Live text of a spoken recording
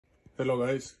Hello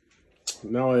guys,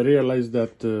 now I realize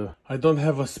that I don't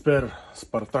have a spare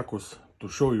Spartacus to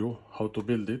show you how to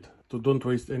build it. To don't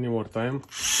waste any more time,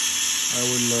 I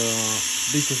will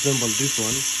disassemble this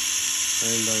one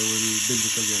and I will build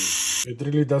it again. It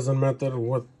really doesn't matter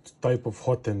what type of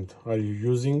hot end are you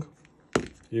using,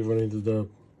 even if it's the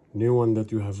new one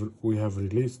that we have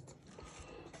released,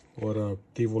 or a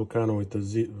T-Volcano with a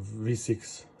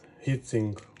V6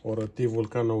 heatsink, or a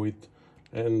T-Volcano with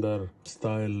Ender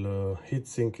style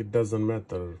heatsink. It doesn't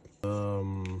matter.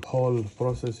 Whole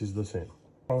process is the same.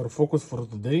 Our focus for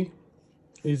today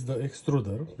is the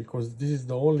extruder, because this is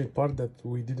the only part that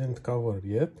we didn't cover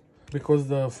yet, because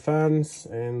the fans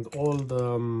and all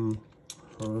the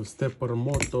stepper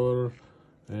motor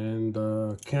and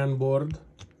can board,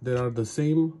 they are the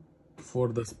same for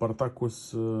the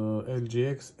Spartacus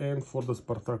LGX and for the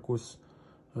Spartacus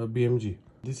BMG.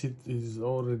 This is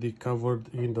already covered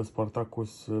in the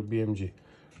Spartacus BMG.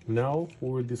 Now we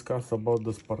will discuss about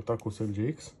the Spartacus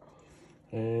LGX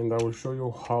and I will show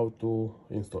you how to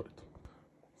install it.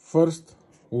 First,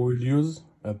 we will use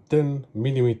a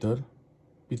 10mm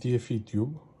PTFE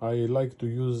tube. I like to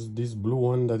use this blue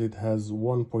one that it has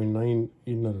 1.9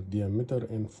 inner diameter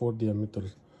and 4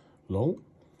 diameters long.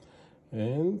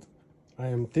 And I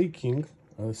am taking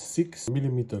a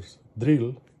 6mm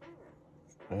drill.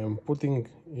 I am putting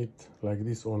it like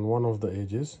this on one of the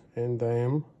edges and I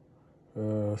am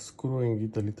screwing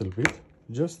it a little bit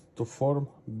just to form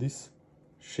this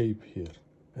shape here.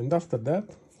 And after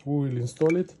that we will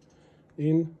install it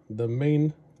in the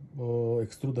main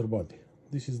extruder body.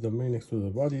 This is the main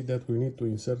extruder body that we need to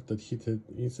insert the heated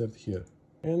insert here.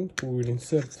 And we will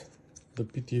insert the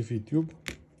PTFE tube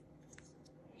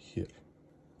here.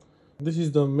 This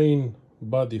is the main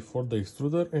body for the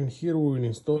extruder, and here we will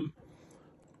install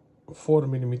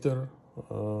 4mm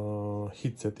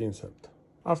heatset insert.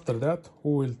 After that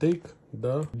we will take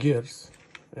the gears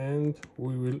and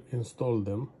we will install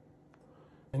them.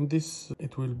 And this,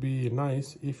 it will be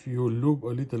nice if you lube a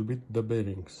little bit the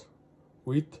bearings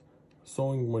with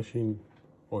sewing machine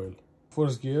oil.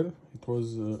 First gear, it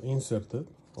was inserted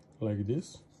like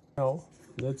this. Now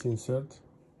let's insert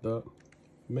the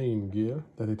main gear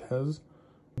that it has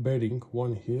bearing,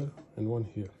 one here and one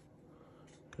here,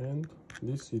 and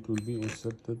this, it will be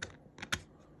inserted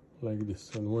like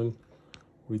this. And when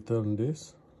we turn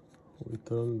this, we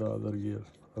turn the other gear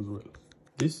as well.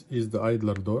 This is the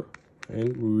idler door,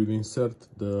 and we will insert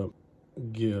the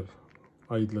gear,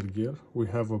 idler gear. We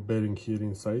have a bearing here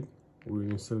inside. We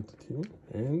will insert it here,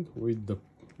 and with the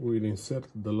we will insert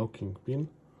the locking pin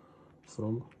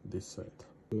from this side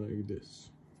like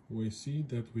this. We see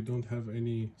that we don't have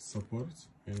any supports,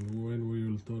 and when we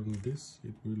will turn this,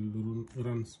 it will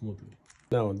run smoothly.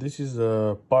 Now this is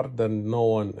a part that no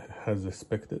one has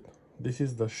expected. This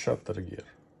is the shutter gear,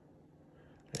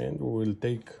 and we will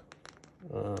take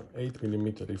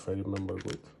 8mm, if I remember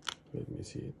good. Let me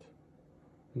see it.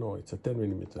 No, it's a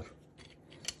 10mm.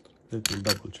 Let me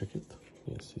double check it.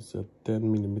 Yes, it's a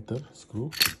 10mm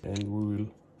screw, and we will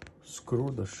screw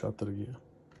the shutter gear,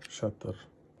 shutter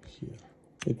here.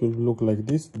 It will look like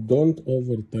this. Don't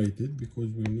over tight it,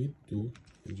 because we need to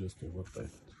just over tight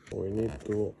it. We need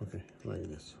to, okay, like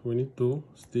this. We need to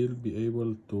still be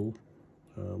able to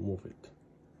move it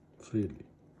freely.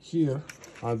 Here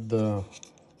at the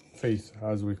face,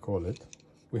 as we call it,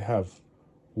 we have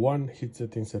one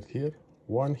heatset insert here,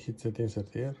 one heatset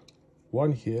insert here,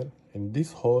 one here, and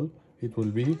this hole, it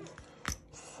will be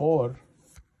for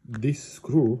this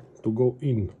screw to go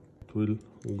in. It will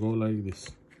go like this,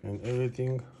 and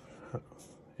everything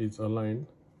is aligned.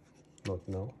 Not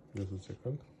now, just a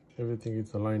second. Everything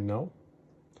is aligned now.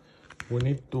 We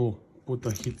need to put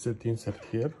a heatset insert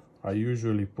here. I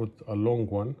usually put a long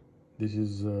one. This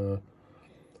is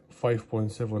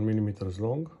 5.7mm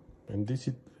long, and this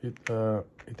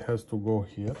it has to go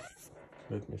here.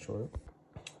 Let me show you.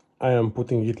 I am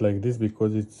putting it like this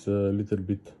because it's a little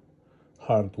bit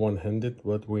hard one-handed,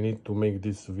 but we need to make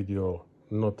this video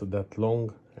not that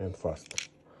long and fast.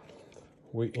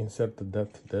 We inserted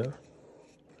that there,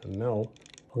 and now,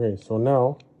 okay, so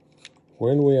now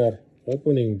when we are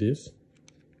opening this,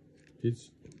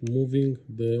 it's moving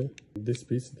this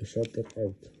piece, the shutter,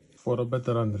 out. For a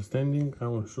better understanding, I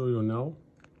will show you now.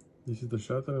 This is the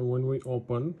shutter, and when we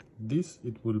open this,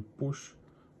 it will push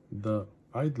the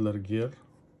idler gear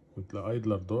with the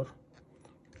idler door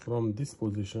from this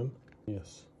position.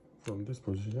 Yes, from this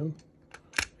position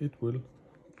it will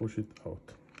push it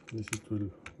out. This, it will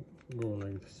go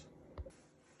like this.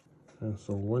 And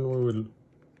so when we will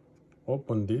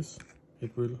open this,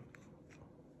 it will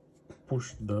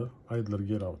push the idler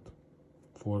gear out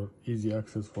for easy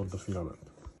access for the filament.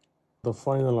 The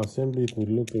final assembly, it will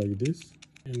look like this,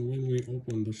 and when we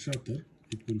open the shutter,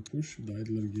 it will push the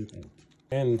idler gear out.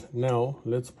 And now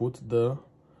let's put the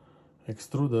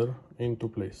extruder into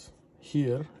place.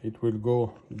 Here it will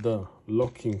go the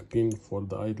locking pin for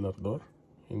the idler door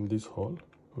in this hole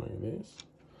like this,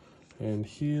 and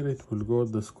here it will go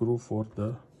the screw for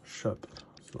the shutter.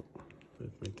 So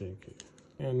let me take it,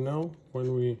 and now when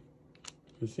you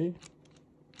see,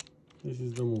 this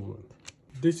is the movement.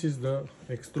 This is the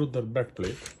extruder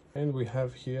backplate, and we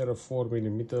have here a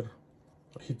 4mm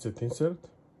heatset insert,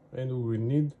 and we will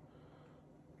need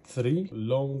 3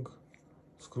 long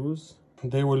screws.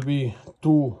 They will be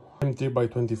 2 MT by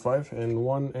 25 and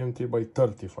 1 MT by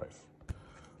 35.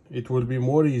 It will be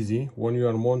more easy when you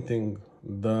are mounting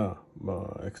the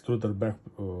extruder back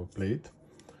plate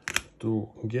to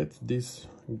get this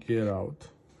gear out,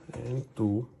 and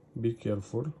to be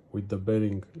careful with the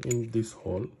bearing in this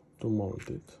hole to mount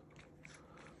it,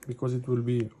 because it will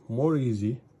be more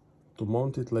easy to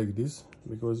mount it like this,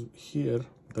 because here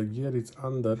the gear is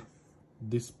under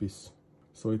this piece,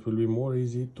 so it will be more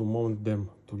easy to mount them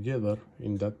together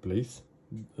in that place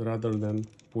rather than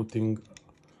putting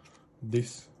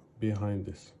this behind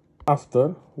this.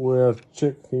 After we are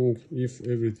checking if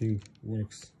everything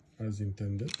works as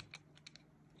intended,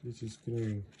 this is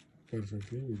screwing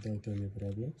perfectly without any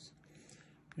problems.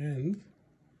 And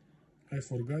I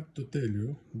forgot to tell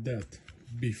you that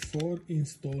before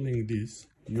installing this,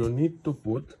 you need to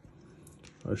put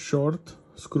a short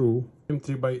screw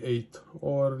M3/8,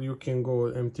 or you can go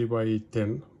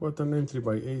M3/10, but an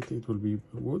M3/8 it will be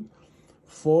good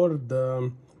for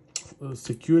the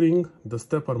securing the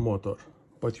stepper motor.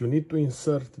 But you need to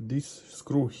insert this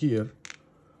screw here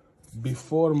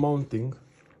before mounting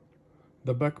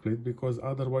the backplate, because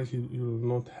otherwise you will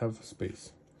not have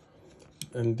space.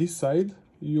 And this side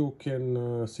you can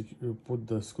put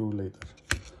the screw later.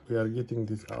 We are getting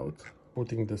this out,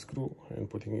 putting the screw and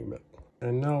putting it back.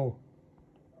 And now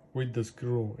with the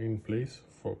screw in place,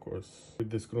 focus. With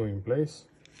the screw in place,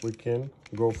 we can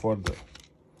go further.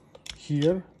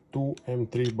 Here 2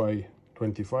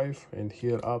 M3/25 and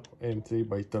here up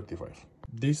M3/35.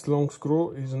 This long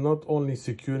screw is not only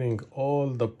securing all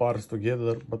the parts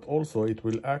together, but also it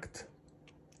will act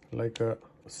like a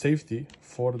safety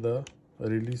for the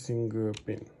releasing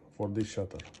pin for this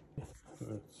shutter.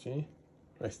 Let's see.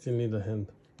 I still need a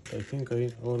hand. I think I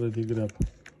already grabbed.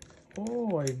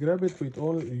 Oh, I grab it with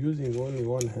using only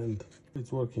one hand.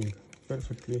 It's working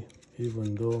perfectly,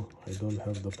 even though I don't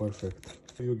have the perfect.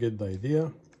 You get the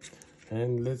idea.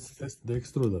 And let's test the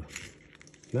extruder.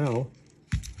 Now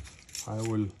I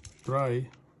will try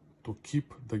to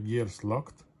keep the gears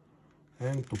locked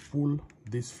and to pull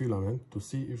this filament to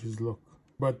see if it's locked.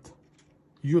 But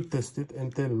you test it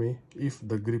and tell me if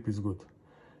the grip is good.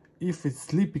 If it's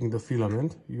slipping the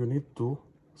filament, you need to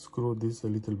screw this a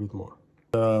little bit more.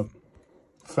 The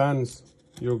fans,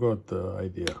 you got the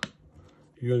idea.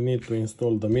 You need to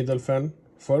install the middle fan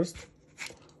first,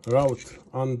 route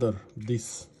under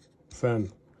this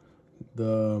fan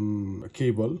the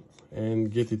cable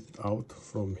and get it out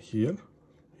from here.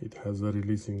 It has a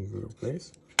releasing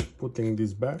place. Putting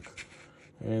this back,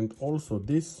 and also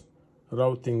this,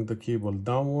 routing the cable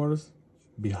downwards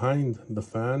behind the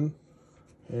fan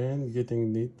and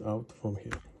getting it out from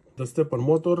here. The stepper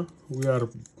motor we are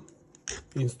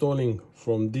installing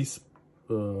from this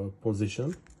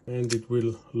position, and it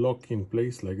will lock in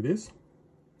place like this.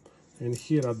 And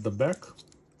here at the back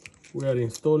we are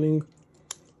installing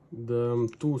the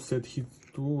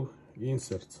two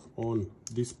inserts on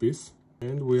this piece,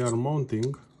 and we are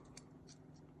mounting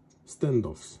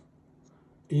standoffs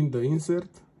in the insert,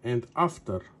 and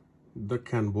after the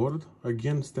can board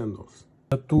again standoffs.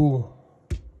 The two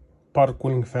par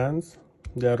cooling fans,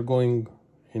 they are going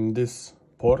in this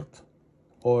port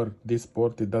or this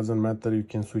port, it doesn't matter, you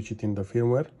can switch it in the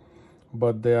firmware,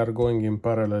 but they are going in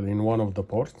parallel in one of the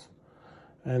ports.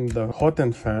 And the hot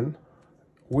end fan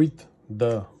with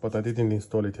the, but I didn't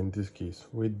install it in this case,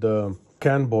 with the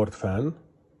can board fan,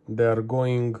 they are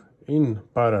going in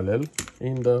parallel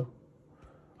in the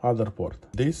other port.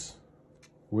 This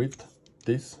with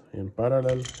this in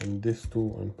parallel and these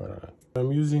two in parallel.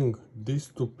 I'm using these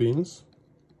two pins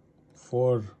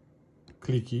for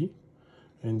clicky,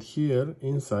 and here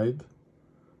inside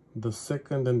the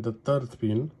second and the third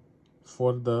pin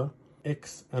for the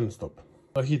X end stop.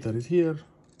 The heater is here.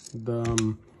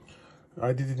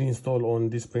 I didn't install on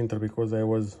this printer because I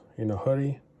was in a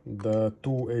hurry. The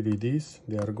two LEDs,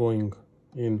 they are going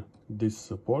in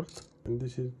this port, and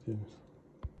this is this.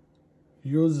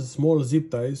 Use small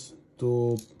zip ties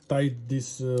to tie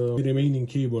these remaining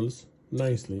cables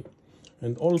nicely,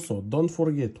 And also don't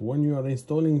forget, when you are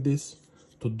installing this,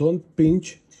 to don't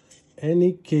pinch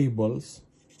any cables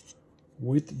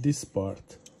with this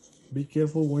part. Be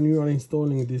careful when you are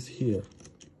installing this here,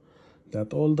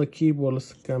 that all the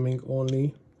cables coming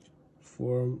only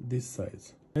from this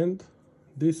size. And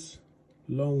this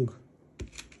long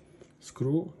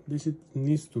screw, this it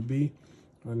needs to be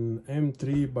an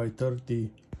M3 by 32,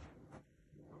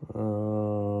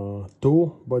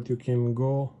 but you can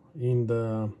go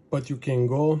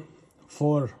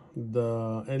for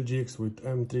the LGX with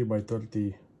M3 by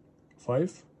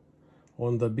 35.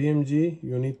 On the BMG,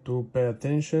 you need to pay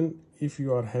attention if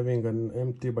you are having an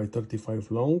M3 by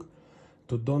 35 long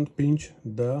to don't pinch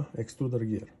the extruder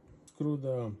gear. Screw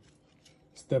the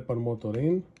stepper motor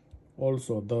in,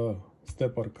 also the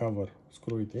stepper cover,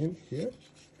 screw it in here.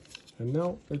 And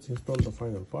now let's install the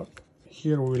final part.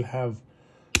 Here we will have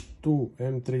two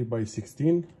M3 by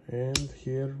 16 and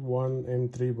here one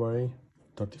M3 by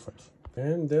 35.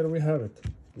 And there we have it,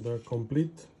 the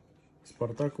complete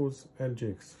Spartacus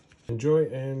LGX. Enjoy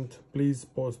and please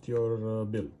post your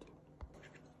build.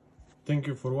 Thank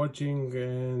you for watching,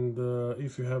 and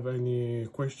if you have any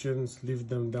questions, leave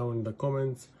them down in the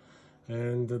comments,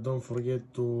 and don't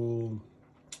forget to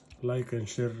like and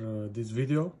share this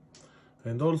video.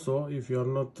 And also, if you are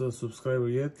not a subscriber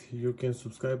yet, you can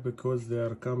subscribe, because there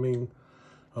are coming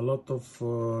a lot of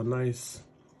nice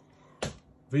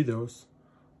videos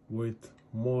with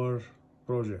more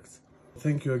projects.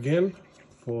 Thank you again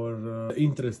for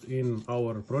interest in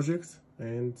our projects,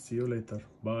 and see you later.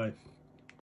 Bye.